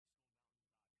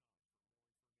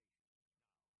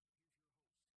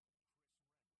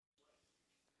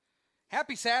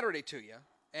Happy Saturday to you,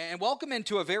 and welcome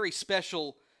into a very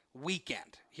special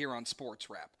weekend here on Sports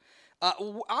Wrap.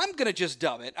 I'm going to just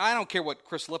dub it. I don't care what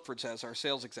Chris Lipford says, our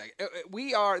sales executive.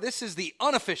 This is the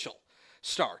unofficial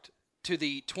start to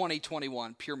the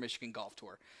 2021 Pure Michigan Golf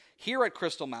Tour here at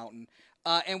Crystal Mountain,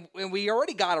 and we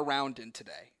already got a round in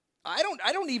today. I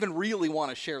don't even really want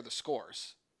to share the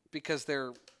scores because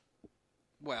they're,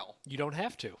 well. You don't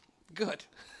have to. Good.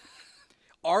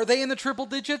 Are they in the triple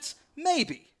digits?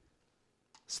 Maybe.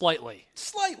 Slightly.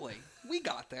 We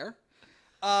got there.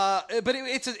 But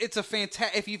it's a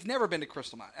fantastic. If you've never been to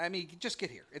Crystal Mountain, I mean, just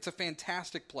get here. It's a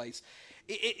fantastic place.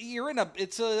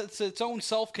 It's its own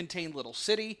self-contained little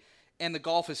city, and the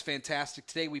golf is fantastic.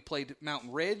 Today we played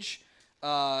Mountain Ridge.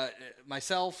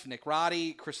 Myself, Nick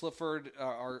Roddy, Chris Lifford,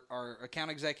 our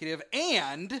account executive,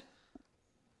 and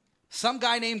some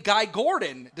guy named Guy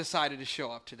Gordon decided to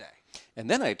show up today. And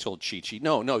then I told Chi-Chi,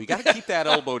 no, you got to keep that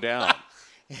elbow down.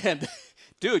 And,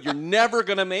 dude, you're never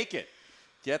going to make it.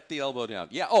 Get the elbow down.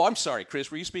 Yeah. Oh, I'm sorry,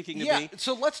 Chris. Were you speaking to me? Yeah.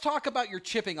 So let's talk about your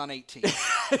chipping on 18.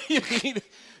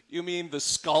 You mean the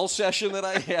skull session that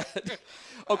I had?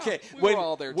 Okay. We were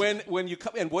all there. When you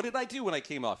come, and what did I do when I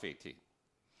came off 18?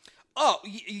 Oh,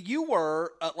 you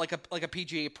were like a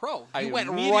PGA pro. You went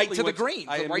right to the green.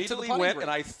 I immediately went and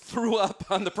I threw up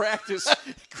on the practice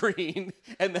green,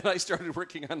 and then I started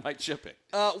working on my chipping.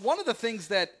 One of the things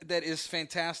that is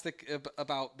fantastic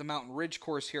about the Mountain Ridge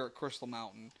course here at Crystal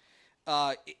Mountain,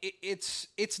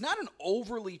 it's not an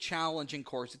overly challenging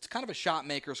course. It's kind of a shot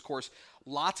maker's course.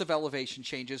 Lots of elevation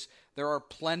changes. There are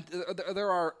plenty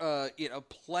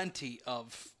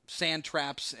of sand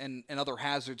traps and other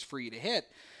hazards for you to hit.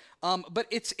 But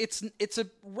it's a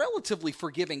relatively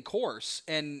forgiving course,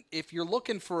 and if you're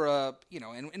looking for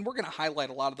and we're going to highlight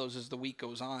a lot of those as the week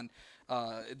goes on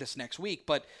this next week.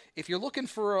 But if you're looking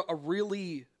for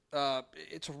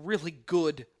it's a really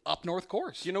good up north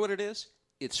course. You know what it is?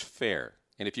 It's fair.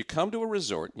 And if you come to a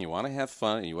resort and you want to have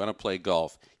fun and you want to play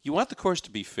golf, you want the course to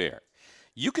be fair.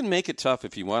 You can make it tough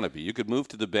if you want to be. You could move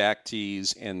to the back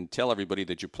tees and tell everybody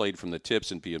that you played from the tips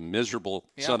and be a miserable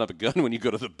son of a gun when you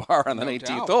go to the bar on the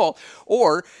 19th hole.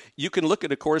 Or you can look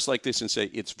at a course like this and say,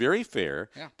 it's very fair.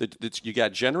 Yeah. You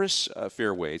got generous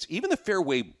fairways. Even the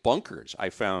fairway bunkers I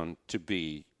found to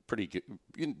be pretty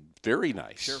good, very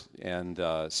nice. Sure. And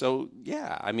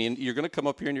I mean, you're going to come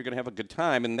up here and you're going to have a good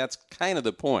time, and that's kind of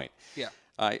the point. Yeah.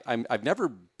 I've never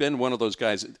been one of those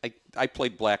guys. I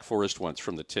played Black Forest once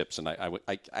from the tips, and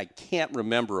I can't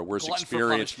remember a worse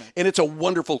experience. And it's a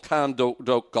wonderul condo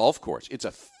golf course. It's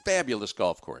a fabulous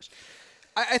golf course.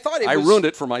 I thought I ruined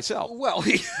it for myself. Well,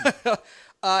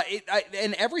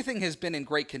 and everything has been in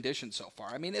great condition so far.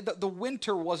 I mean, the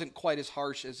winter wasn't quite as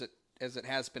harsh as it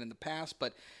has been in the past,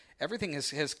 but everything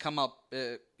has come up,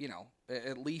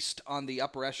 at least on the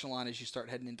upper echelon as you start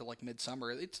heading into like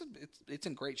midsummer. It's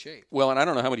in great shape. Well, and I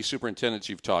don't know how many superintendents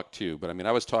you've talked to, but I mean,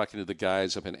 I was talking to the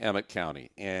guys up in Emmett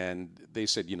County, and they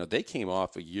said, they came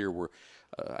off a year where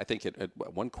I think at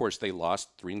one course they lost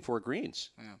 3 and 4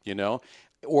 greens,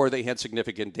 or they had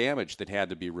significant damage that had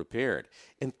to be repaired.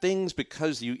 And things,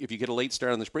 because if you get a late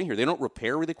start in the spring here, they don't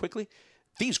repair really quickly.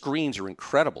 These greens are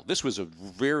incredible. This was a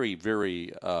very,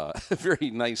 very,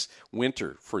 very nice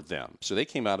winter for them. So they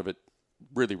came out of it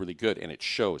really, really good, and it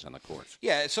shows on the course.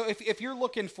 Yeah, so if you're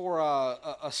looking for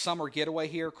a summer getaway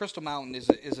here, Crystal Mountain is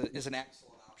an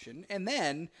excellent option. And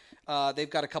then they've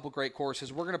got a couple great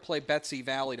courses. We're going to play Betsy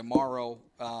Valley tomorrow,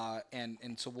 and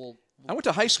so I went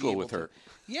to high school with her.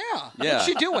 Yeah. What's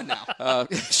she doing now?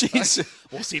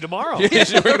 We'll see tomorrow.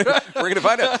 We're gonna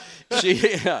find out.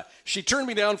 She turned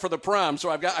me down for the prom,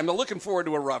 so I'm looking forward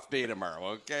to a rough day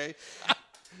tomorrow. Okay.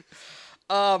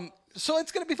 So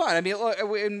it's going to be fun. I mean,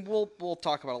 and we'll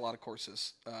talk about a lot of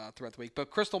courses throughout the week,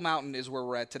 but Crystal Mountain is where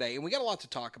we're at today, and we got a lot to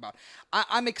talk about.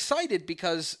 I'm excited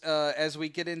because as we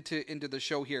get into the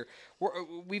show here,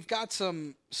 we've got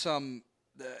some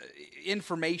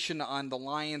information on the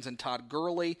Lions and Todd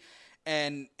Gurley,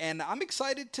 and I'm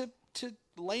excited to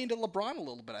lay into LeBron a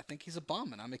little bit. I think he's a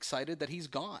bum, and I'm excited that he's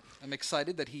gone. I'm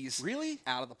excited that he's really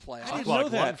out of the playoffs. I didn't know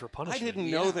that. I didn't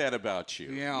know that about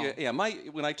you. Yeah.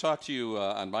 When I talked to you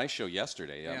on my show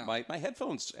yesterday, my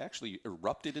headphones actually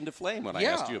erupted into flame when I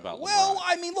asked you about LeBron. Well,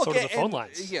 I mean, look, so do the phone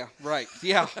lines. Yeah, right.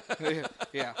 Yeah,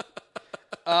 yeah.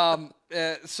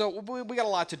 So we got a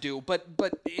lot to do, but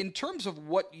in terms of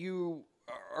what you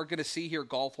are going to see here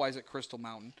golf-wise at Crystal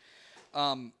Mountain,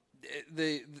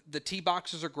 the tee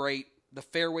boxes are great. The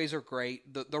fairways are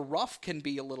great. The rough can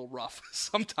be a little rough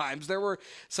sometimes. There were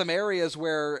some areas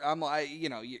where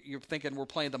you're thinking we're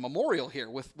playing the Memorial here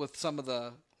with some of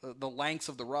the lengths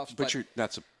of the roughs. But you're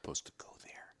not supposed to go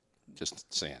there.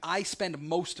 Just saying. I spend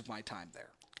most of my time there.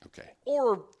 Okay.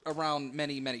 or around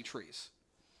many, many trees,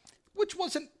 which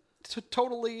wasn't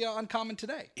totally uncommon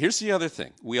today. Here's the other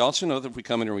thing. We also know that if we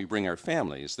come in and we bring our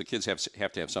families, the kids have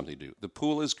to have something to do. The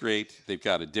pool is great. They've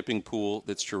got a dipping pool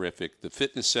that's terrific. The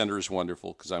fitness center is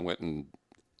wonderful because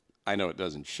I know it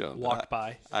doesn't show. Walked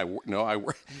by. I'm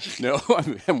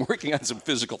working on some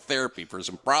physical therapy for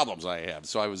some problems I have.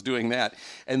 So I was doing that.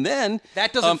 And then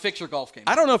That doesn't fix your golf game.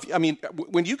 I don't know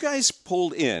when you guys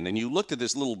pulled in and you looked at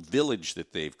this little village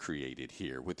that they've created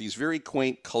here with these very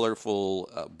quaint, colorful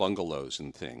bungalows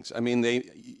and things. I mean,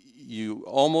 you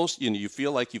almost, you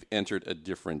feel like you've entered a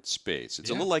different space. It's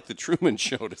a little like the Truman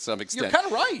Show to some extent. You're kind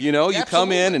of right. You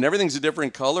come in and everything's a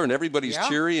different color and everybody's Yeah.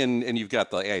 cheery and you've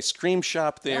got the ice cream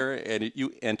shop there and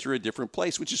you enter a different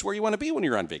place, which is where you want to be when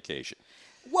you're on vacation.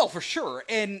 Well, for sure.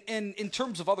 And in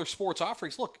terms of other sports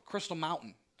offerings, look, Crystal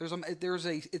Mountain.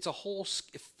 It's a whole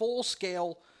full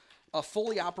scale, a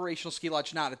fully operational ski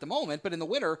lodge. Not at the moment, but in the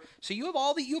winter. So you have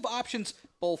options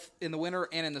both in the winter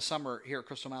and in the summer here at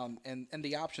Crystal Mountain, and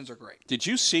the options are great. Did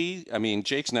you see? I mean,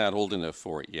 Jake's not old enough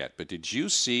for it yet, but did you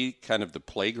see kind of the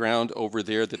playground over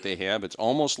there that they have? It's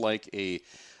almost like a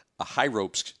high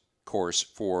ropes course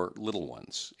for little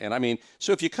ones. And I mean,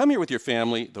 so if you come here with your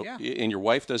family and your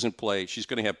wife doesn't play, she's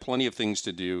going to have plenty of things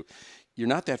to do. You're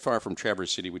not that far from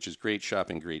Traverse City, which is great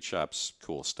shopping, great shops,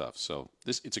 cool stuff. So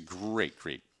it's a great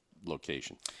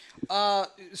location.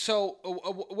 So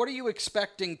what are you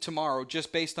expecting tomorrow,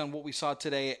 just based on what we saw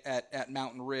today at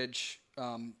Mountain Ridge?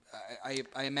 I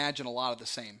imagine a lot of the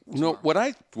same. No, what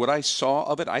I saw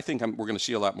of it, I think we're going to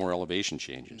see a lot more elevation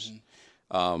changes.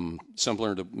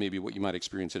 Similar to maybe what you might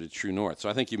experience at a True North. So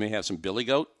I think you may have some billy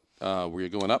goat where you're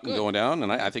going up and going down,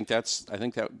 and I think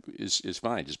that is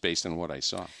fine, just based on what I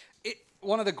saw.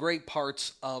 One of the great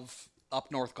parts of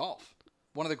Up North Golf,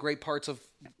 one of the great parts of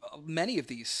many of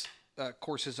these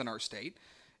courses in our state,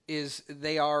 is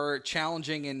they are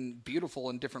challenging and beautiful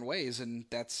in different ways, and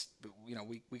that's,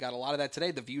 we got a lot of that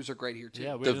today. The views are great here too.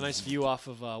 Yeah, we had a nice view off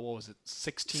of, what was it,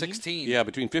 16? 16. Yeah,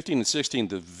 between 15 and 16,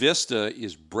 the vista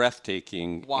is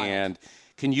breathtaking. Wild. And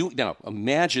can you now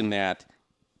imagine that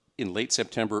in late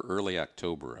September, early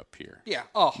October up here? Yeah.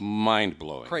 Oh, mind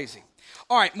blowing. crazy.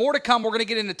 All right, more to come. We're going to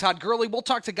get into Todd Gurley. We'll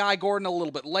talk to Guy Gordon a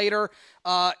little bit later.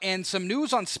 And some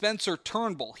news on Spencer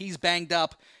Turnbull. He's banged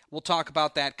up. We'll talk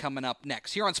about that coming up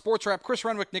next. Here on Sports Wrap, Chris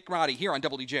Renwick, Nick Roddy, here on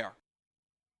WDJR.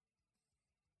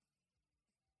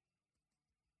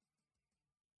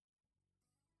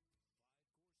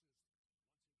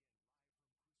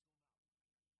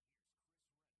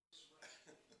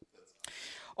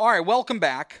 All right, welcome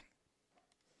back.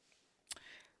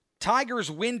 Tigers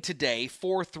win today,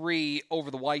 4-3 over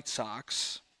the White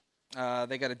Sox.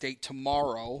 They got a date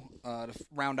tomorrow to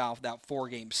round off that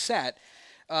four-game set.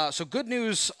 So good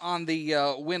news on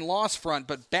the win-loss front,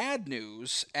 but bad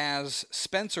news as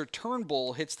Spencer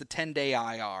Turnbull hits the 10-day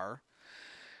IR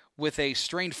with a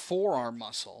strained forearm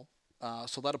muscle.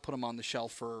 So that'll put him on the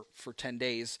shelf for 10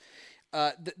 days.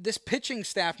 This pitching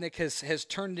staff, Nick, has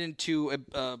turned into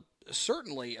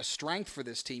certainly a strength for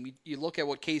this team. You look at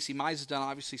what Casey Mize has done.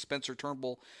 Obviously, Spencer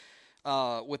Turnbull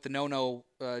with the no-no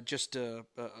just a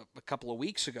couple of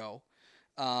weeks ago.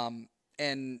 And,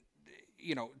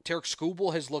 Tarek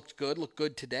Skubal has looked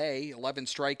good today. 11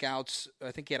 strikeouts.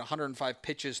 I think he had 105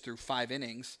 pitches through 5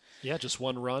 innings. Yeah, just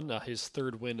one run, his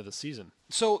third win of the season.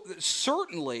 So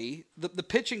certainly the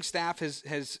pitching staff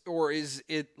has or is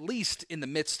at least in the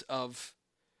midst of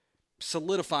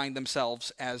solidifying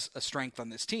themselves as a strength on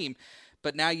this team.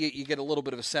 But now you get a little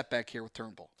bit of a setback here with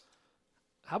Turnbull.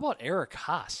 How about Eric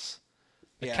Haas?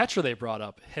 The catcher they brought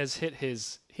up he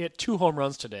hit 2 home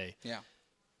runs today. Yeah.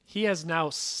 He has now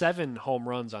 7 home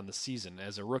runs on the season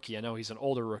as a rookie. I know he's an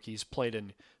older rookie. He's played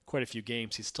in quite a few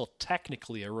games. He's still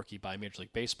technically a rookie by Major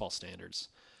League Baseball standards.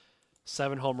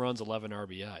 7 home runs, 11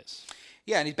 RBIs.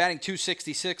 Yeah, and he's batting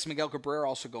 .266. Miguel Cabrera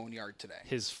also going yard today.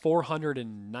 His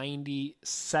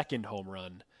 492nd home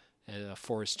run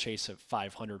for his chase of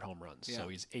 500 home runs. Yeah. So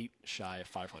he's 8 shy of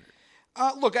 500.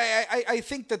 Look, I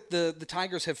think that the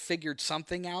Tigers have figured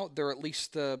something out. They're at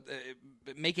least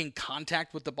making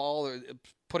contact with the ball, or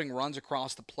putting runs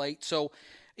across the plate. So,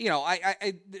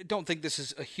 I don't think this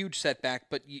is a huge setback,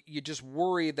 but you just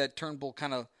worry that Turnbull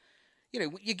kind of,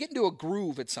 you get into a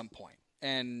groove at some point,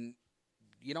 and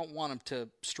you don't want him to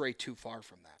stray too far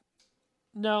from that.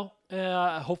 No.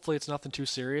 Hopefully it's nothing too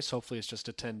serious. Hopefully it's just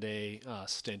a 10-day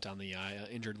stint on the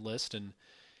injured list, and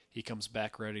he comes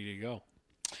back ready to go.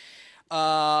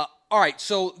 All right,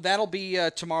 so that'll be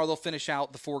tomorrow. They'll finish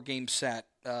out the 4-game set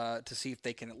to see if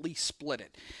they can at least split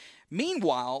it.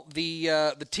 Meanwhile,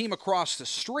 the team across the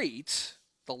street,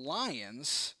 the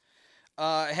Lions,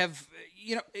 have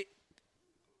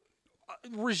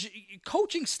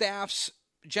coaching staffs,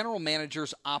 general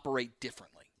managers operate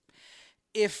differently.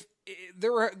 If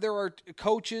there are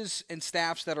coaches and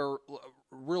staffs that are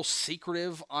real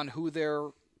secretive on who they're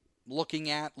looking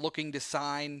to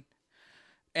sign,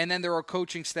 and then there are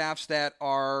coaching staffs that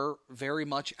are very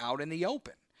much out in the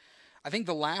open. I think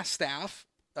the last staff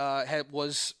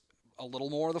was a little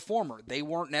more of the former. They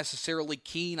weren't necessarily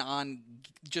keen on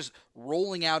just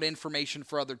rolling out information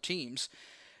for other teams.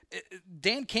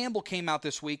 Dan Campbell came out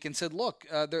this week and said, look,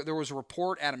 there was a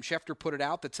report, Adam Schefter put it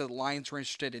out, that said the Lions were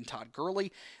interested in Todd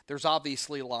Gurley. There's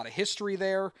obviously a lot of history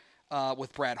there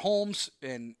with Brad Holmes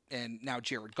and now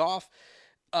Jared Goff.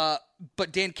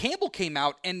 But Dan Campbell came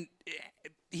out and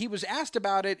he was asked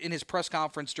about it in his press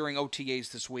conference during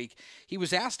OTAs this week. He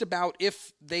was asked about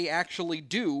if they actually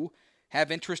do have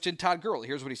interest in Todd Gurley.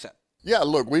 Here's what he said. Yeah,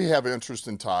 look, we have interest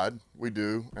in Todd. We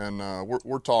do, and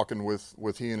we're talking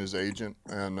with he and his agent,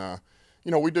 and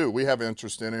we do. We have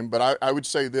interest in him, but I would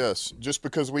say this: just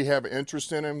because we have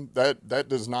interest in him, that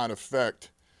does not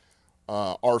affect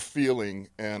our feeling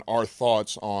and our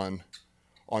thoughts on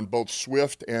both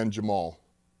Swift and Jamal.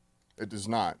 It does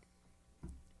not.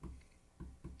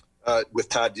 With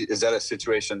Todd, is that a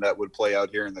situation that would play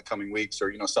out here in the coming weeks,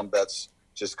 or some bets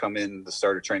just come in the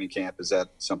start of training camp? Is that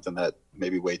something that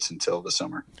maybe waits until the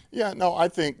summer? Yeah, no, I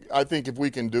think if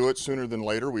we can do it sooner than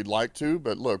later, we'd like to.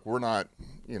 But look, we're not,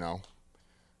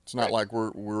 it's not like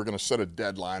we're going to set a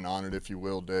deadline on it, if you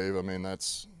will, Dave. I mean,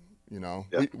 that's,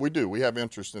 we do. We have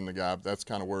interest in the guy. But that's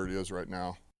kind of where it is right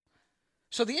now.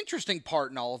 So the interesting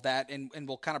part in all of that, and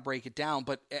we'll kind of break it down,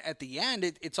 but at the end,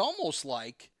 it's almost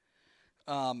like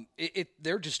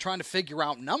they're just trying to figure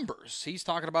out numbers. He's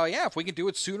talking about, if we can do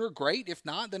it sooner, great. If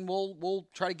not, then we'll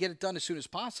try to get it done as soon as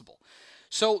possible.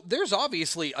 So there's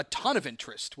obviously a ton of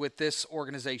interest with this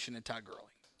organization and Todd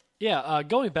Gurley. Yeah,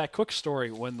 going back, quick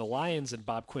story. When the Lions and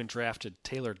Bob Quinn drafted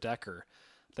Taylor Decker,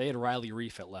 they had Riley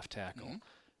Reif at left tackle.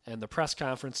 Mm-hmm. And the press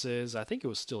conferences, I think it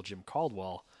was still Jim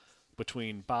Caldwell,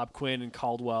 between Bob Quinn and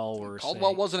Caldwell were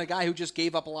Caldwell wasn't a guy who just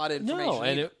gave up a lot of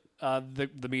information. No, and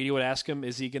the media would ask him,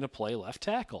 is he going to play left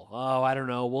tackle? Oh, I don't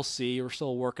know. We'll see. We're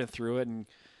still working through it. And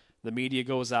the media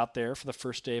goes out there for the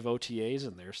first day of OTAs,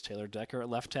 and there's Taylor Decker at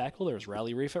left tackle. There's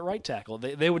Riley Reif at right tackle.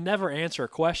 They would never answer a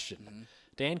question. Mm-hmm.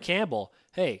 Dan Campbell,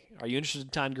 hey, are you interested in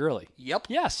Todd Gurley? Yep.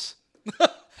 Yes.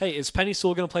 Hey, is Penny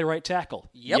Sewell going to play right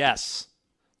tackle? Yep. Yes.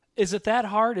 Is it that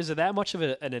hard? Is it that much of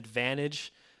an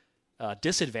advantage,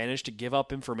 disadvantage to give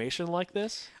up information like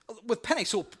this? With Penny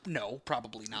Sewell, no,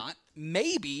 probably not.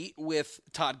 Maybe with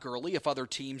Todd Gurley, if other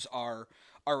teams are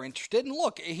interested. And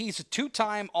look, he's a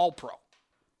 2-time All-Pro.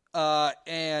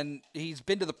 And he's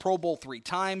been to the Pro Bowl 3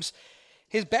 times.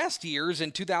 His best years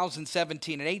in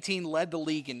 2017 and 18 led the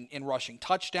league in rushing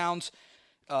touchdowns.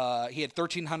 He had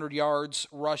 1,300 yards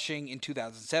rushing in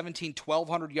 2017,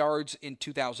 1,200 yards in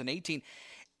 2018.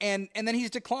 And then he's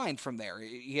declined from there.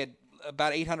 He had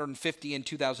about 850 in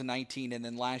 2019, and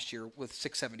then last year with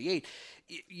 678.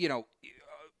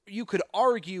 You could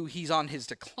argue he's on his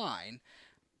decline,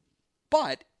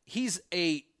 but he's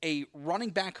a running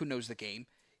back who knows the game.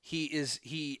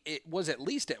 It was at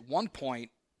least at one point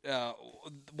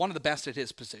one of the best at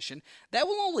his position. That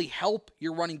will only help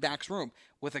your running backs room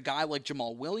with a guy like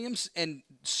Jamal Williams, and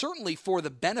certainly for the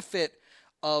benefit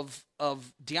of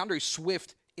DeAndre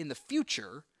Swift in the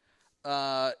future.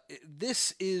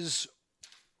 This is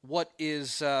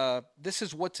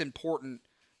what's important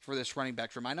for this running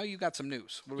back room. I know you got some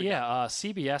news.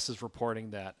 CBS is reporting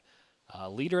that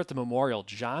leader at the Memorial,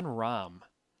 John Rahm,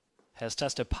 has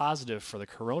tested positive for the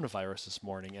coronavirus this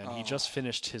morning, and he just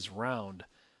finished his round.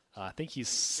 I think he's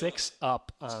 6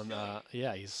 up on.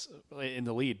 He's in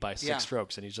the lead by 6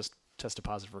 strokes, and he's just tested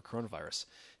positive for coronavirus.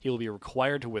 He will be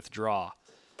required to withdraw.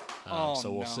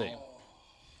 So we'll see.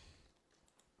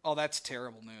 Oh, that's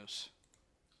terrible news.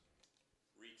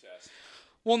 Retest.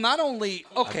 Well, not only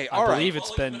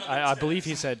I believe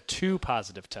he's had 2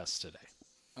 positive tests today.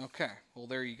 Okay. Well,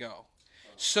 there you go.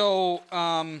 So,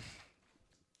 all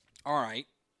right.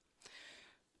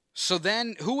 So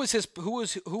then, who was his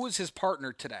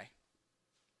partner today?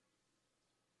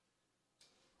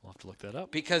 We'll have to look that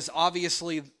up. Because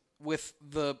obviously, with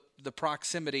the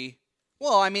proximity,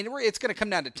 well, I mean, it's going to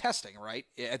come down to testing, right?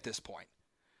 At this point.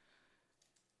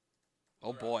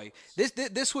 Oh boy,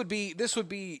 this would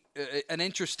be an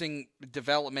interesting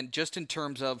development just in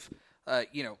terms of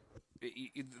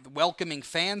welcoming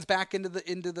fans back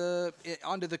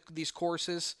onto these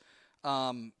courses.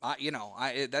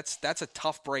 That's a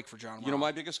tough break for John Rahm. You know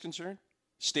my biggest concern?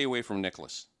 Stay away from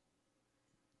Nicholas.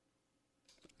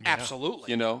 Yeah.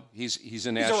 Absolutely. He's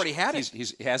already had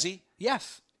it. Has he?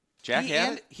 Yes. Jack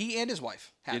had it? He and his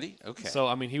wife had Did it. he? Okay. So,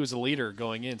 I mean, he was a leader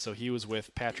going in, so he was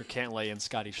with Patrick Cantlay and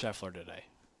Scotty Scheffler today.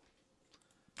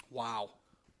 Wow.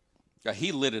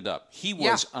 He lit it up. He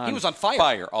was on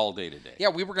fire all day today. Yeah,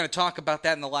 we were going to talk about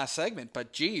that in the last segment,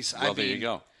 but geez, Well, there you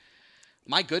go.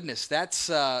 My goodness, that's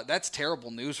terrible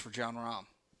news for Jon Rahm.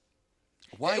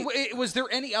 Why? Was there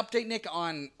any update, Nick,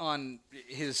 on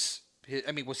his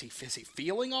I mean, is he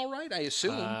feeling all right? I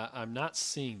assume. I'm not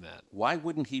seeing that. Why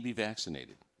wouldn't he be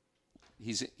vaccinated?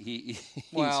 He's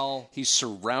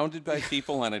surrounded by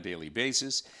people on a daily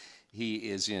basis. He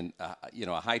is in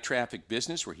a high traffic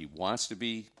business where he wants to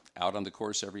be out on the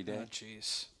course every day. Oh,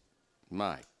 jeez.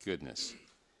 My goodness.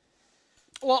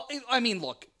 Well, I mean,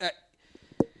 look.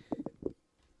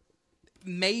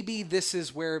 Maybe this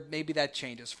is where maybe that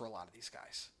changes for a lot of these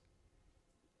guys,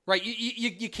 right?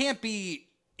 You can't be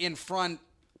in front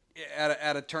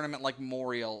at a tournament like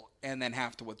Memorial and then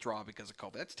have to withdraw because of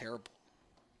COVID. That's terrible.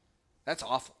 That's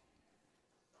awful.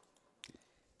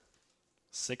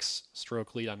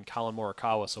 6-stroke lead on Colin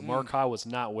Morikawa. So Morikawa was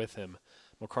not with him.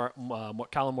 Colin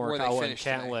Morikawa and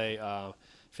Cantlay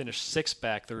finished 6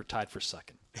 back. They're tied for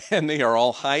second. And they are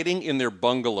all hiding in their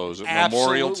bungalows at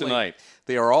Memorial tonight.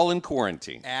 They are all in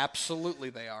quarantine.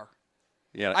 Absolutely, they are.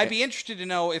 Yeah, I'd be interested to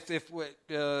know if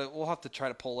we'll have to try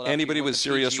to pull it up. Anybody with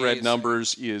serious red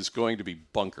numbers is going to be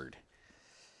bunkered.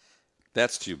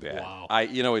 That's too bad. Wow.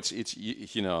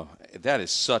 That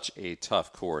is such a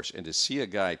tough course, and to see a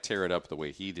guy tear it up the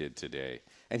way he did today,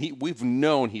 and we've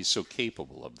known he's so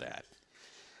capable of that.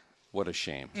 What a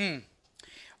shame.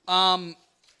 Well,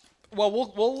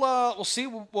 we'll see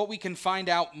what we can find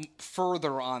out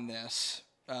further on this.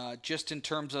 Just in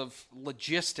terms of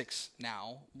logistics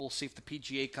now. We'll see if the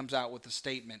PGA comes out with a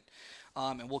statement,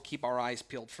 and we'll keep our eyes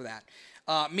peeled for that.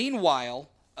 Meanwhile,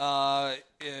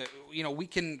 we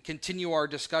can continue our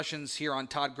discussions here on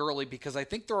Todd Gurley because I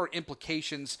think there are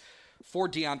implications for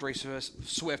DeAndre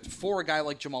Swift, for a guy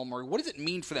like Jamal Murray. What does it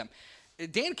mean for them?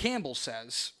 Dan Campbell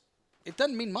says it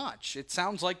doesn't mean much. It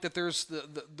sounds like that there's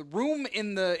the room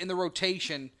in the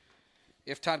rotation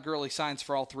if Todd Gurley signs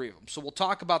for all three of them. So we'll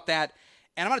talk about that.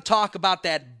 And I'm going to talk about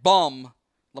that bum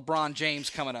LeBron James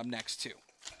coming up next, too.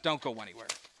 Don't go anywhere.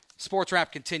 Sports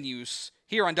Wrap continues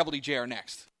here on WJR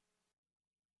next.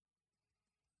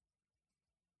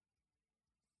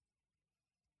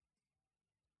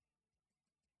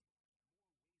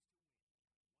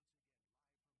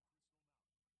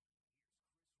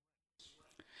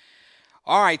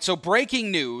 All right, so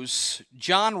breaking news.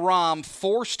 Jon Rahm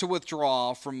forced to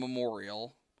withdraw from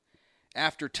Memorial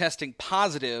after testing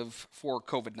positive for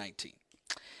COVID-19.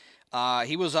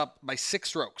 He was up by 6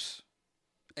 strokes.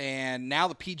 And now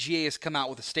the PGA has come out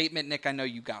with a statement. Nick, I know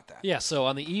you got that. Yeah, so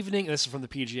on the evening, this is from the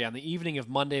PGA, on the evening of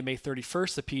Monday, May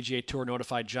 31st, the PGA Tour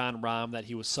notified Jon Rahm that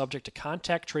he was subject to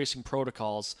contact tracing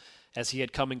protocols as he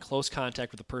had come in close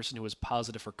contact with a person who was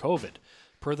positive for COVID.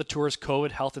 Per the Tour's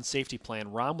COVID health and safety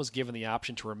plan, Rahm was given the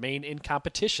option to remain in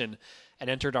competition and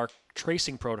entered our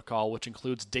tracing protocol, which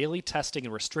includes daily testing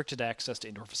and restricted access to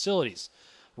indoor facilities.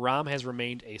 Rahm has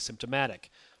remained asymptomatic.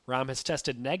 Rahm has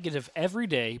tested negative every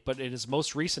day, but in his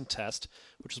most recent test,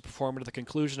 which was performed at the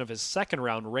conclusion of his second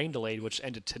round rain delay, which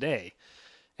ended today,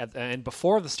 and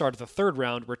before the start of the third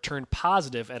round, returned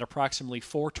positive at approximately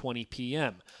 4:20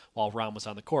 p.m. while Rahm was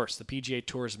on the course. The PGA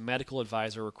Tour's medical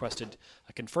advisor requested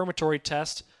a confirmatory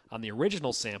test on the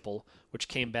original sample, which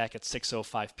came back at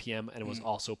 6:05 p.m. and was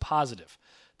also positive.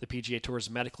 The PGA Tour's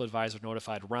medical advisor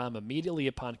notified Rahm immediately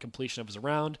upon completion of his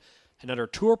round, and under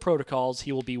tour protocols,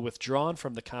 he will be withdrawn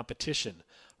from the competition.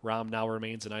 Rahm now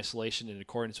remains in isolation in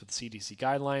accordance with CDC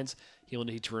guidelines. He will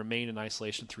need to remain in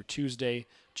isolation through Tuesday,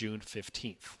 June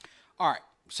 15th. All right.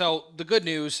 So the good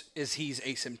news is he's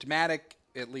asymptomatic.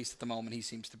 At least at the moment, he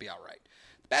seems to be all right.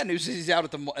 The bad news is he's out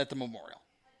at the Memorial.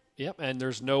 Yep, and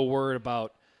there's no word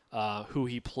about who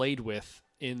he played with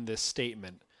in this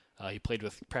statement. He played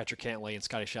with Patrick Cantlay and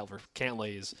Scotty Scheffler.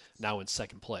 Cantlay is now in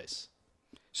second place.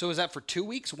 So is that for 2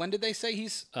 weeks? When did they say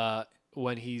he's?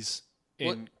 When he's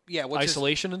in what's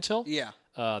isolation until? Yeah.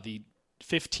 The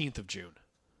 15th of June.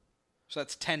 So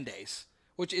that's 10 days.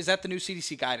 Which is that the new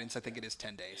CDC guidance? I think it is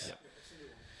 10 days. Yep.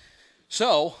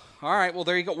 So, all right, well,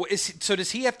 there you go. So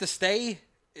does he have to stay?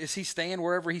 Is he staying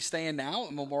wherever he's staying now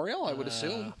at Memorial, I would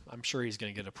assume? I'm sure he's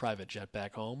going to get a private jet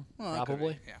back home,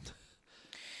 probably. Yeah.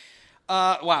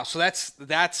 Wow, so that's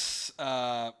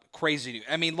crazy news.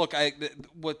 I mean, look,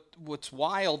 what's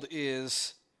wild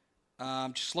is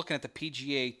just looking at the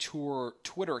PGA Tour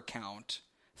Twitter account,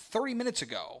 30 minutes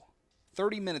ago,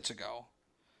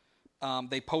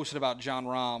 they posted about Jon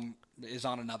Rahm is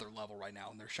on another level right now,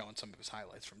 and they're showing some of his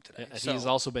highlights from today. He's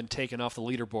also been taken off the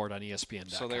leaderboard on ESPN.com.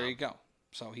 So there you go.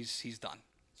 So he's done.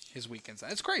 His weekend's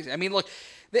done. It's crazy. I mean, look,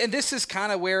 and this is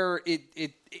kind of where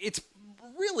it's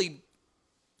really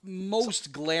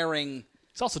most glaring.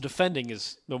 He's also defending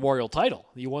his Memorial title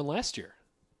he won last year.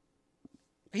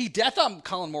 I thought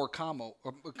Colin Morikawa.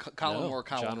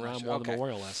 John Rahm won the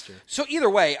Memorial last year. So either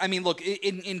way, I mean, look,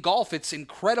 in golf, it's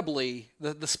incredibly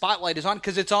the spotlight is on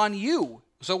because it's on you.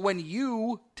 So when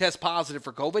you test positive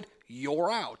for COVID,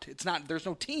 you're out. It's not. There's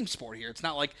no team sport here. It's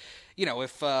not like,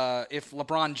 if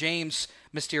LeBron James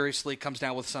mysteriously comes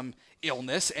down with some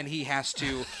illness and he has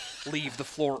to leave the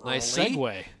floor early. Nice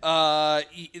segue.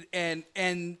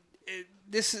 And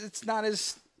this it's not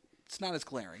as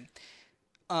glaring.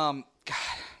 God.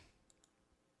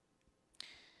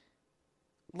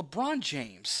 LeBron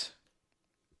James,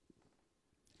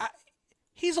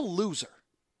 he's a loser.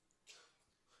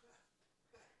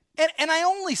 And I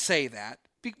only say that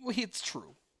because it's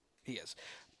true. He is.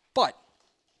 But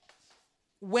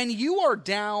when you are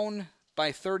down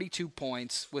by 32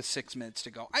 points with 6 minutes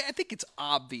to go, I think it's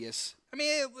obvious. I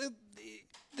mean,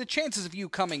 the chances of you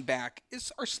coming back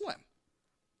are slim.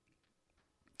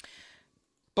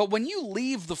 But when you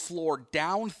leave the floor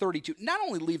down 32, not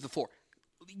only leave the floor,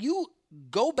 you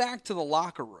go back to the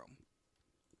locker room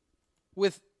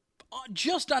with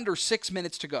just under 6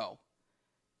 minutes to go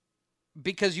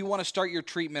because you want to start your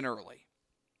treatment early.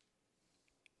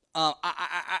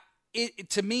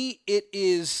 To me, it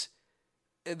is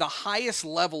the highest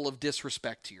level of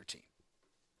disrespect to your team.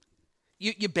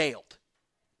 You bailed.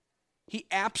 He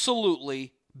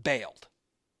absolutely bailed.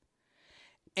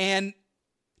 And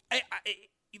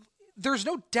there's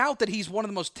no doubt that he's one of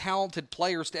the most talented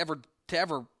players to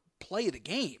ever play the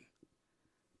game.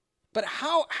 But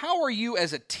how are you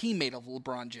as a teammate of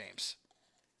LeBron James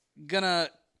gonna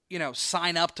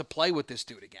sign up to play with this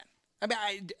dude again? I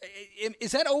mean,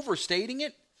 is that overstating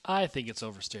it? I think it's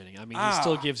overstating. I mean, he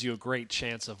still gives you a great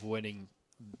chance of winning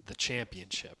the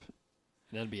championship,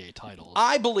 an NBA title.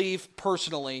 I believe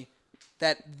personally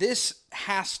that this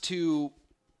has to.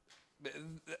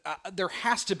 There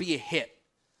has to be a hit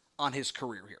on his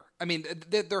career here. I mean,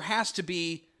 there has to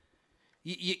be.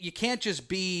 You can't just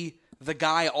be the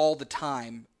guy all the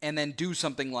time and then do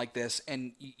something like this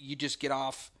and you just get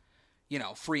off,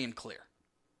 free and clear.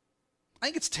 I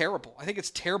think it's terrible. I think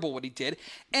it's terrible what he did,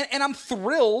 and I'm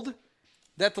thrilled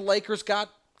that the Lakers got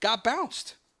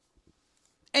bounced.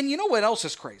 And you know what else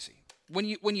is crazy? When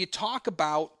you talk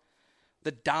about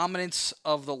the dominance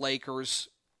of the Lakers,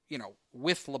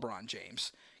 with LeBron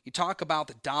James, you talk about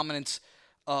the dominance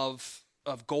of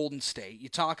Golden State. You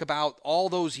talk about all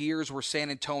those years where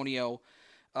San Antonio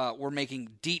were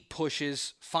making deep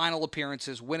pushes, final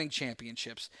appearances, winning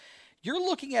championships. You're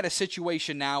looking at a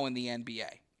situation now in the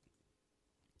NBA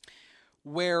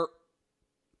where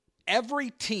every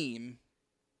team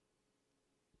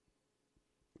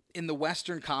in the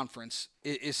Western Conference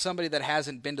is somebody that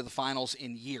hasn't been to the finals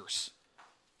in years.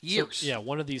 So,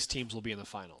 one of these teams will be in the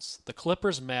finals. The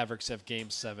Clippers Mavericks have Game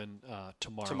 7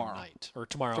 tomorrow night. Or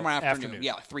tomorrow afternoon.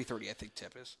 Yeah, 3:30 I think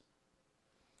tip is.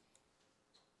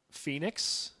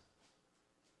 Phoenix,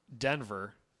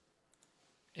 Denver,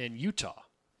 and Utah.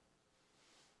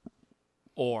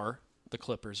 Or the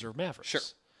Clippers or Mavericks. Sure.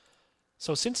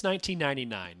 So since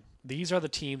 1999, these are the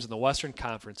teams in the Western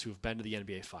Conference who have been to the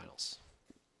NBA Finals.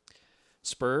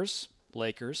 Spurs,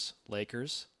 Lakers,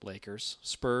 Lakers, Lakers,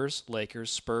 Spurs, Lakers,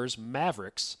 Spurs,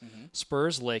 Mavericks,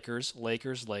 Spurs, Lakers,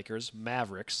 Lakers, Lakers,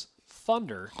 Mavericks,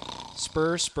 Thunder,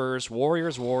 Spurs, Spurs,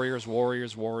 Warriors, Warriors,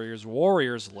 Warriors, Warriors,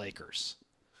 Warriors, Lakers.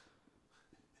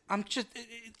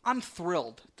 I'm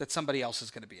thrilled that somebody else is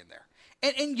going to be in there.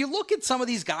 And you look at some of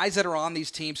these guys that are on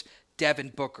these teams,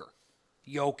 Devin Booker,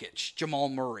 Jokic, Jamal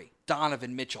Murray,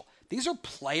 Donovan Mitchell. These are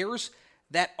players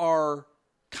that are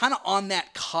kind of on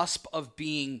that cusp of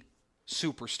being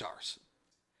superstars.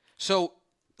 So,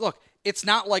 look, it's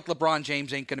not like LeBron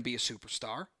James ain't going to be a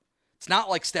superstar. It's not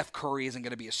like Steph Curry isn't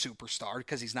going to be a superstar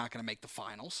because he's not going to make the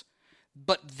finals.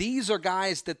 But these are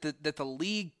guys that the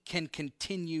league can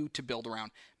continue to build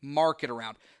around, market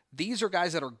around. These are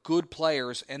guys that are good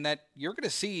players and that you're going to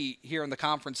see here in the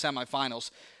conference semifinals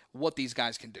what these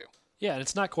guys can do. Yeah, and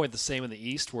it's not quite the same in the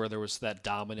East where there was that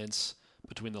dominance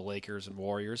between the Lakers and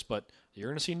Warriors, but you're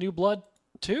going to see new blood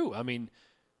too. I mean,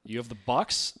 you have the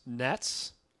Bucks,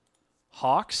 Nets,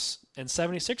 Hawks, and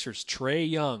 76ers. Trae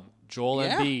Young, Joel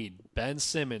Embiid, Ben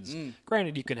Simmons.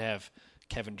 Granted, you can have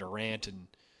Kevin Durant and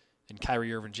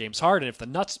Kyrie Irving, James Harden if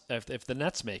the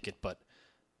Nets make it, but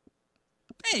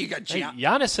hey, you got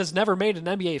Giannis has never made an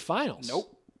NBA Finals.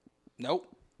 Nope.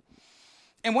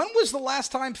 And when was the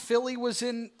last time Philly was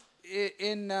in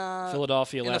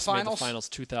Philadelphia in last the made the finals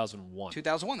 2001.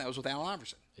 2001. That was with Allen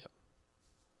Iverson. Yep.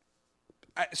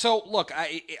 So look,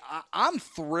 I'm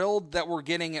thrilled that we're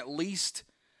getting at least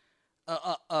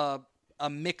a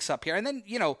mix up here, and then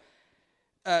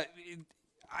I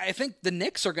think the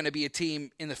Knicks are going to be a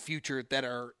team in the future that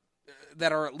are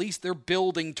at least they're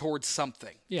building towards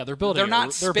something. Yeah, they're building. They're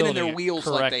not spinning building their wheels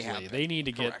correctly. like they have been. They need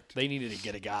to Correct. They needed to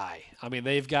get a guy. I mean,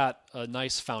 they've got a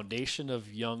nice foundation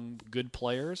of young, good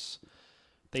players.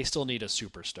 They still need a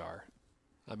superstar.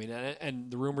 I mean, and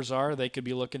the rumors are they could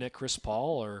be looking at Chris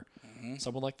Paul or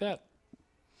someone like that.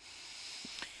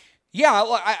 Yeah,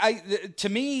 to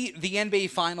me, the NBA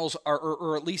Finals are,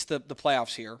 or at least the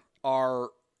playoffs here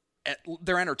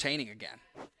they're entertaining again.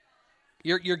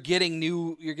 You're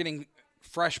getting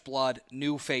fresh blood,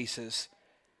 new faces,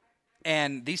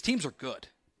 and these teams are good.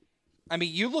 I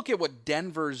mean, you look at what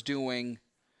Denver's doing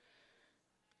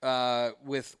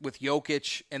with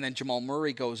Jokic, and then Jamal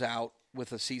Murray goes out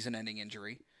with a season-ending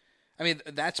injury. I mean,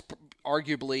 that's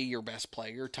arguably your best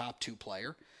player, your top 2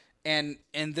 player, and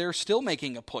they're still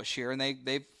making a push here, and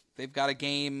they've got a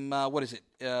game. What is it?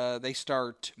 They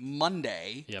start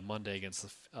Monday. Yeah, Monday against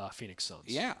the Phoenix Suns.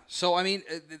 Yeah. So, I mean,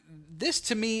 this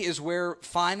to me is where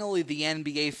finally the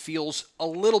NBA feels a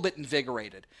little bit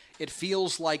invigorated. It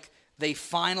feels like they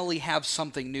finally have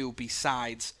something new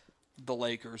besides the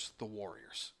Lakers, the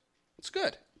Warriors. It's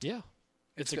good. Yeah.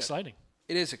 It's good. exciting.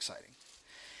 It is exciting.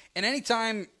 And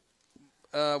anytime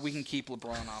we can keep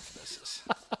LeBron off of this,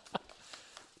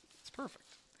 it's perfect.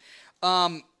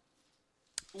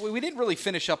 We didn't really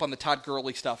finish up on the Todd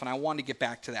Gurley stuff, and I wanted to get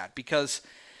back to that because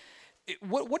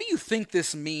what do you think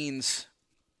this means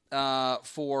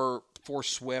for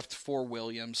Swift, for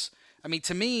Williams? I mean,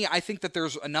 to me, I think that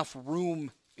there's enough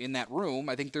room in that room.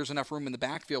 I think there's enough room in the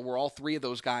backfield where all 3 of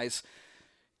those guys,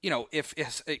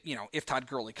 if Todd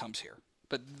Gurley comes here,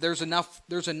 but there's enough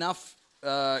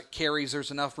carries,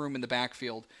 there's enough room in the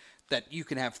backfield that you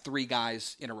can have 3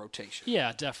 guys in a rotation.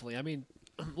 Yeah, definitely. I mean,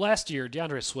 last year,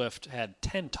 DeAndre Swift had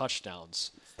 10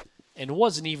 touchdowns and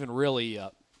wasn't even really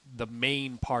the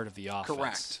main part of the offense.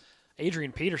 Correct.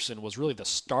 Adrian Peterson was really the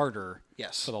starter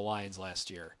Yes. for the Lions last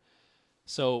year.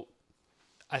 So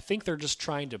I think they're just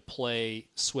trying to play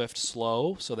Swift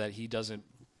slow so that he doesn't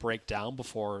break down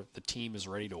before the team is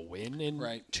ready to win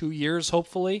in 2 years,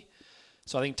 hopefully.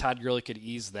 So I think Todd Gurley could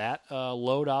ease that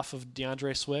load off of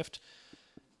DeAndre Swift.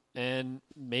 And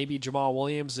maybe Jamal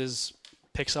Williams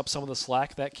picks up some of the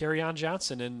slack that Kerryon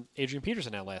Johnson and Adrian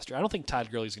Peterson had last year. I don't think Todd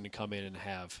Gurley's going to come in and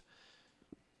have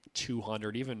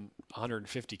 200, even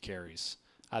 150 carries.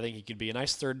 I think he could be a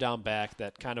nice third down back,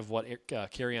 that kind of what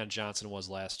Kerryon Johnson was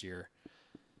last year,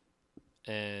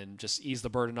 and just ease the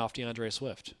burden off DeAndre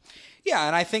Swift. Yeah,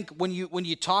 and I think when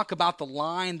you talk about the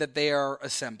line that they are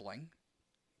assembling,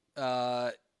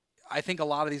 I think a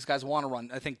lot of these guys want to run.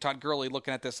 I think Todd Gurley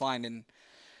looking at this line and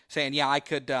saying, yeah, I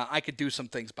could do some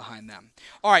things behind them.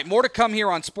 All right, more to come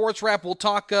here on Sports Wrap. We'll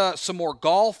talk some more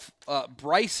golf.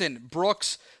 Bryson,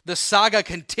 Brooks, the saga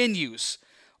continues.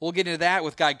 We'll get into that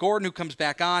with Guy Gordon, who comes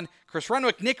back on. Chris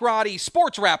Renwick, Nick Roddy,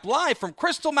 Sports Wrap live from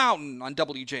Crystal Mountain on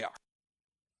WJR.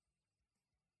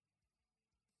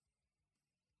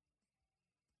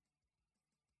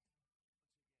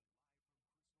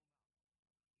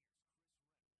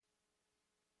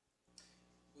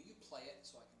 Will you play it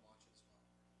so I can watch it as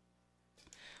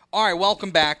well? All right, welcome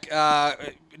back.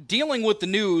 Dealing with the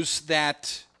news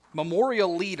that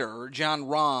Memorial leader Jon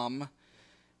Rahm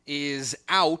is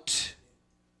out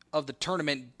of the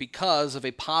tournament because of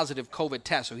a positive COVID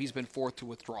test, so he's been forced to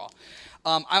withdraw.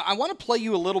 I want to play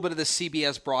you a little bit of the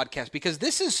CBS broadcast because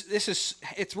this is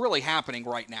it's really happening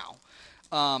right now,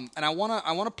 and I want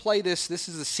to play this. This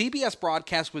is the CBS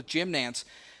broadcast with Jim Nantz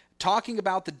talking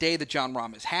about the day that Jon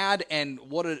Rahm has had and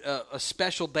what a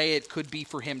special day it could be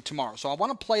for him tomorrow. So I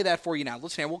want to play that for you now.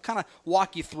 Listen, we'll kind of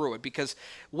walk you through it because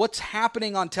what's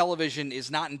happening on television is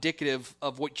not indicative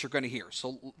of what you're going to hear.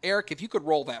 So, Eric, if you could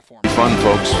roll that for me. Fun,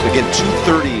 folks. Again,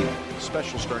 2:30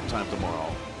 special start time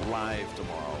tomorrow, live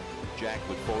tomorrow. Jack,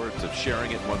 look forward to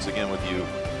sharing it once again with you,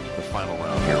 the final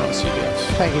round here on CBS.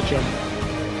 Thank you, Jim.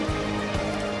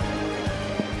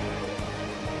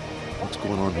 What's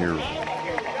going on here?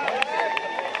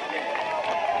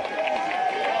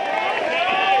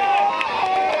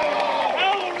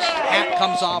 Hat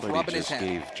comes off, Somebody rubbing his just head.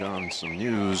 gave John some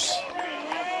news.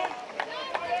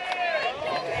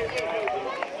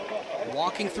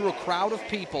 Walking through a crowd of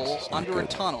people under a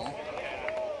tunnel.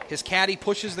 His caddy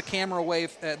pushes the camera away,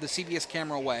 the CBS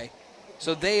camera away.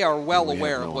 So they are well We have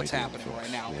aware no of what's idea, happening folks.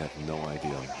 right now. We have no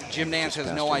idea. Jim Nantz Just has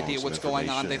passed no along idea some what's going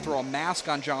on. They information, throw a mask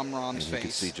on Jon Rahm's and you face.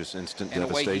 can see just instant and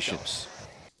away he devastation. goes.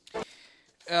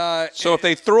 So if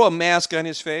they throw a mask on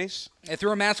his face, They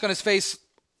threw a mask on his face.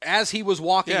 As he was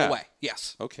walking Yeah. away.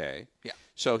 Yes. Okay. Yeah.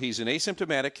 So he's an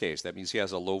asymptomatic case. That means he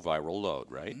has a low viral load,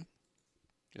 right?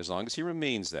 Mm-hmm. As long as he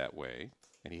remains that way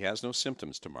and he has no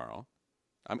symptoms tomorrow,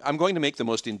 I'm going to make the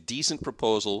most indecent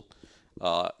proposal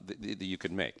that you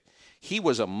could make. He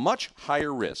was a much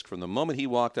higher risk from the moment he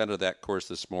walked out of that course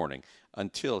this morning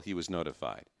until he was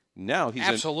notified. Now he's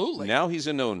Absolutely. now he's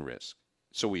a known risk.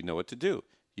 So we know what to do.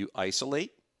 You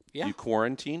isolate, Yeah. you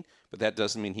quarantine, but that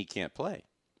doesn't mean he can't play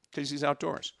because he's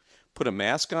outdoors. Put a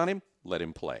mask on him, let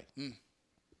him play.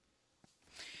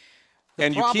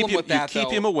 And you problem keep him, with that, you keep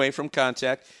though- him away from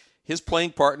contact. His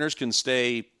playing partners can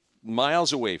stay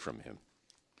miles away from him.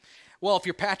 Well, if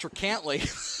you're Patrick Cantley,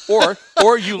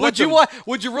 Or you let them,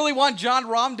 would you really want John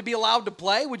Rahm to be allowed to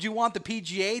play? Would you want the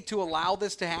PGA to allow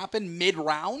this to happen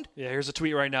mid-round? Yeah, here's a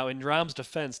tweet right now. In Rahm's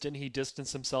defense, didn't he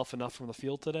distance himself enough from the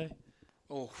field today?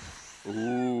 Oh,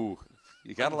 Ooh,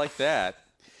 you gotta like that.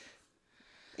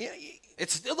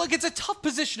 it's a tough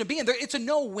position to be in. It's a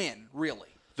no-win, really.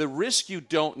 The risk you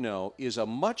don't know is a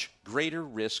much greater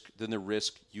risk than the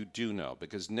risk you do know,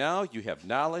 because now you have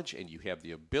knowledge and you have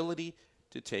the ability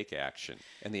to take action.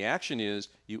 And the action is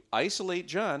you isolate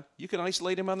John. You can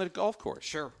isolate him on the golf course.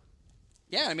 Sure.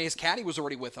 Yeah, I mean, his caddy was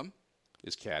already with him.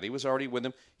 His caddy was already with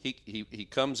him. He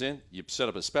comes in. You set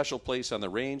up a special place on the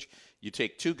range. You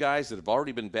take two guys that have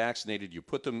already been vaccinated. You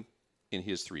put them in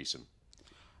his threesome,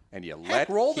 and you Heck, let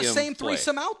roll the him same play.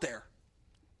 threesome out there.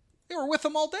 They were with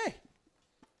him all day.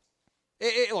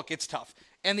 Look, it's tough.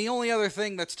 And the only other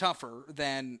thing that's tougher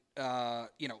than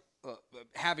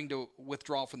having to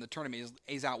withdraw from the tournament is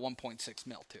he's out 1.6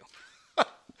 mil too,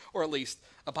 or at least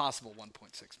a possible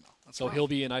 1.6 mil. That's So rough. he'll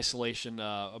be in isolation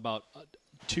about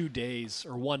 2 days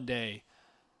or 1 day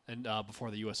and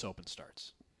before the U.S. Open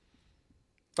starts.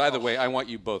 By the way, I want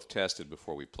you both tested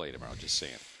before we play tomorrow. Just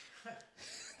saying.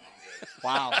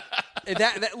 Wow.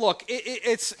 Look,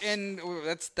 it's and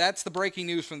that's the breaking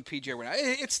news from the PGA right now.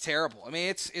 It's terrible. I mean,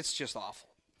 it's just awful.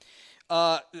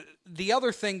 The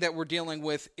other thing that we're dealing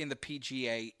with in the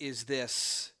PGA is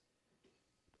this.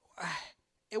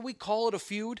 We call it a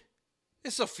feud.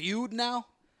 It's a feud now.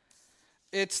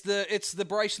 It's the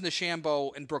Bryson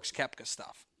DeChambeau and Brooks Koepka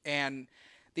stuff, and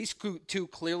these two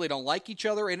clearly don't like each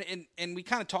other. And we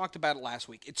kind of talked about it last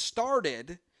week. It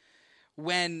started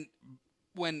when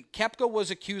Koepka was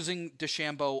accusing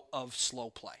DeChambeau of slow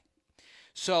play.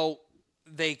 So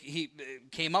he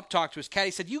came up, talked to his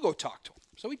caddy, said, "You go talk to him."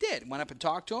 So he did. Went up and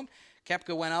talked to him.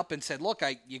 Koepka went up and said, "Look,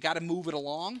 you got to move it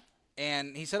along."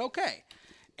 And he said, "Okay."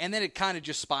 And then it kind of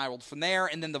just spiraled from there.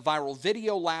 And then the viral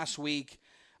video last week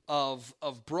of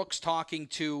Brooks talking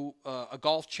to a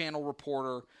Golf Channel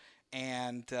reporter,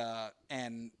 and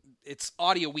it's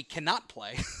audio we cannot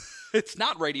play. It's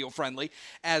not radio friendly.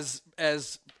 As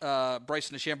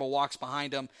Bryson DeChambeau walks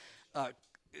behind him,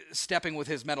 stepping with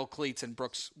his metal cleats, and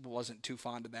Brooks wasn't too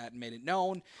fond of that and made it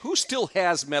known. Who still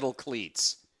has metal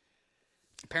cleats?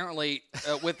 Apparently,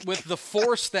 with the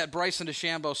force that Bryson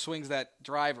DeChambeau swings that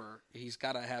driver, he's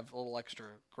got to have a little extra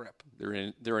grip.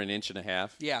 They're an inch and a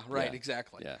half. Yeah, right,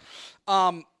 exactly. Yeah.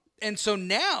 And so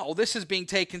now this is being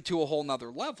taken to a whole nother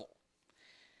level.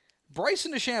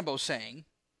 Bryson DeChambeau saying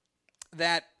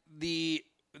that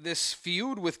this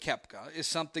feud with Koepka is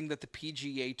something that the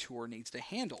PGA Tour needs to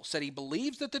handle. Said he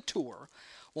believes that the Tour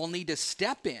will need to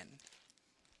step in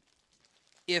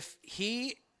if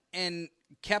he and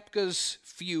Koepka's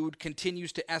feud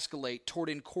continues to escalate toward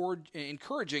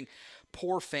encouraging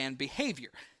poor fan behavior.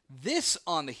 This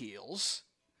on the heels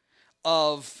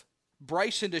of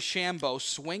Bryson DeChambeau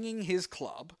swinging his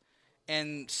club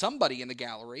and somebody in the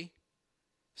gallery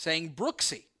saying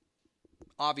Brooksy,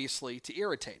 obviously to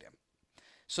irritate him.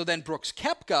 So then Brooks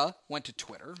Koepka went to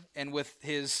Twitter and with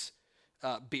his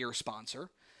beer sponsor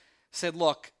said,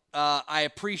 "Look, I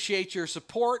appreciate your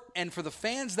support, and for the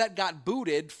fans that got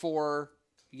booted for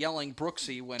yelling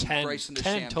Brooksy when Bryson DeChambeau."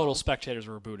 10 total spectators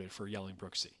were booted for yelling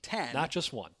Brooksy. 10? Not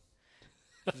just one.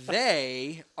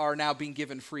 They are now being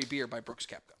given free beer by Brooks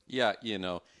Koepka. Yeah,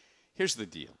 here's the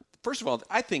deal. First of all,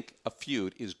 I think a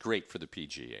feud is great for the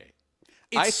PGA.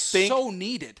 It's so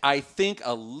needed. I think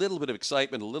a little bit of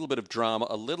excitement, a little bit of drama,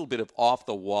 a little bit of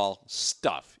off-the-wall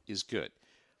stuff is good.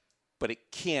 But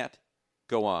it can't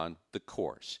go on the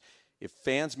course. If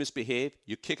fans misbehave,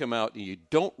 you kick them out and you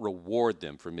don't reward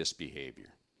them for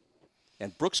misbehavior.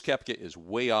 And Brooks Koepka is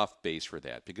way off base for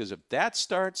that, because if that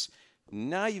starts,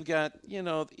 now you've got,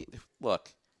 look,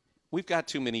 we've got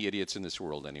too many idiots in this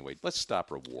world anyway. Let's stop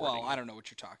rewarding. Well, I don't know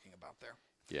what you're talking about there.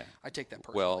 Yeah. I take that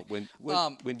personally.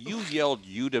 Well, when you yelled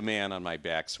 "you demand" on my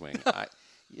backswing,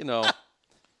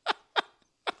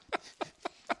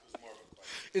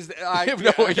 Is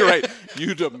no, you're right.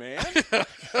 You demand?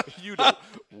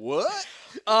 What?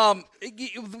 The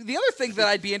other thing that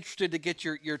I'd be interested to get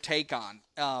your take on,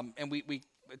 and we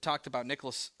talked about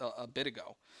Nicholas a bit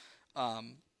ago.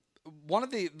 One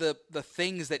of the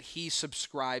things that he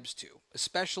subscribes to,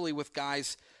 especially with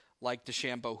guys like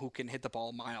DeChambeau who can hit the ball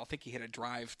a mile. I think he hit a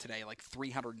drive today, like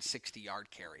 360-yard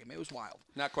carry. I mean, it was wild.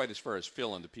 Not quite as far as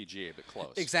Phil in the PGA, but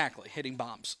close. Exactly, hitting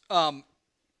bombs.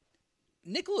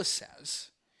 Nicholas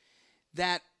says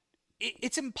that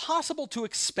it's impossible to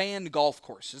expand golf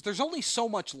courses. There's only so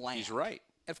much land. He's right.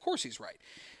 Of course he's right.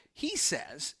 He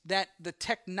says that the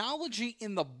technology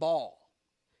in the ball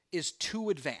is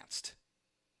too advanced.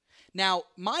 Now,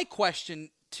 my question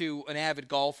to an avid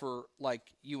golfer like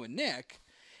you and Nick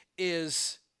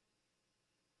is,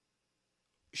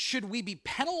 should we be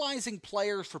penalizing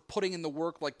players for putting in the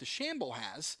work like DeChambeau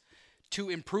has to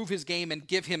improve his game and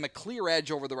give him a clear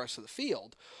edge over the rest of the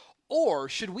field? Or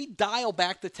should we dial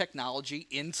back the technology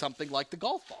in something like the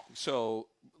golf ball? So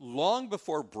long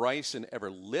before Bryson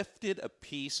ever lifted a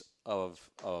piece of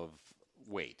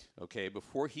weight, okay,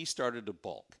 before he started to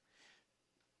bulk,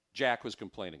 Jack was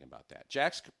complaining about that.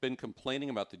 Jack's been complaining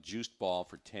about the juiced ball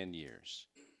for 10 years.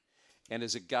 And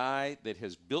as a guy that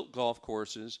has built golf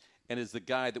courses and is the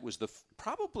guy that was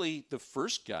probably the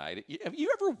first guy. Have you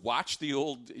ever watched the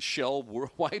old Shell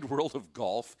Wide World of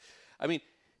Golf? I mean,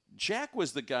 Jack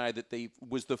was the guy that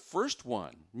was the first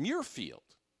one. Muirfield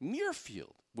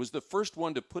was the first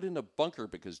one to put in a bunker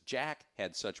because Jack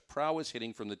had such prowess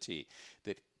hitting from the tee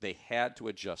that they had to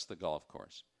adjust the golf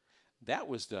course. That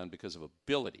was done because of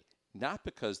ability, not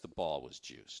because the ball was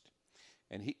juiced.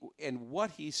 And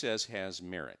what he says has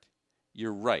merit.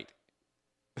 You're right.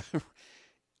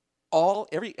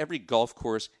 Every golf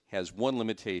course has one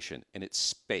limitation, and it's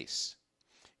space.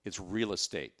 It's real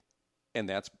estate, and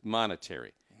that's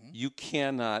monetary. Mm-hmm. You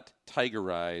cannot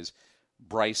Tigerize,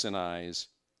 Bryson-ize,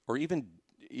 or even,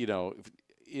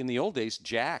 in the old days,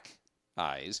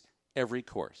 Jack-ize every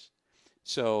course.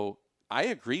 So I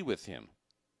agree with him.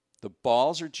 The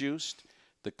balls are juiced.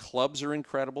 The clubs are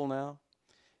incredible now.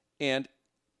 And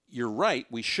you're right,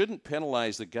 we shouldn't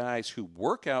penalize the guys who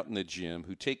work out in the gym,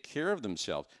 who take care of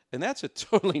themselves. And that's a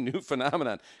totally new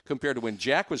phenomenon compared to when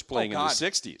Jack was playing in the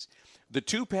 60s. The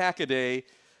 2-pack a day,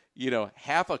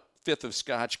 half a fifth of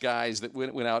scotch guys that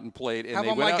went out and played. And how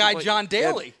about my guy John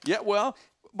Daly?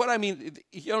 But I mean,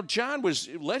 John was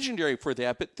legendary for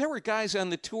that, but there were guys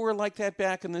on the tour like that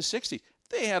back in the 60s.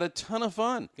 They had a ton of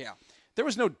fun. Yeah. There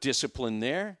was no discipline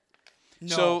there.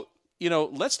 No. So,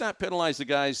 let's not penalize the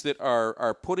guys that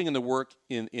are putting in the work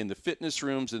in the fitness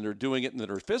rooms and they're doing it and that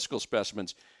are physical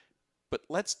specimens, but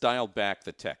let's dial back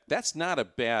the tech. That's not a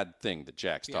bad thing that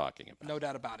Jack's talking about. No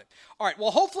doubt about it. All right,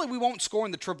 well, hopefully we won't score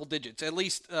in the triple digits, at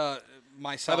least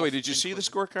myself. By the way, did you see the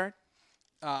scorecard?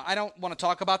 I don't want to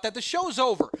talk about that. The show's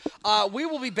over. We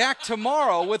will be back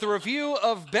tomorrow with a review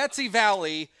of Betsy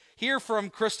Valley here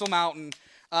from Crystal Mountain.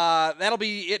 That'll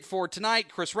be it for tonight.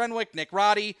 Chris Renwick, Nick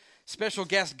Roddy, special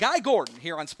guest Guy Gordon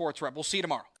here on Sports Rep. We'll see you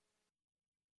tomorrow.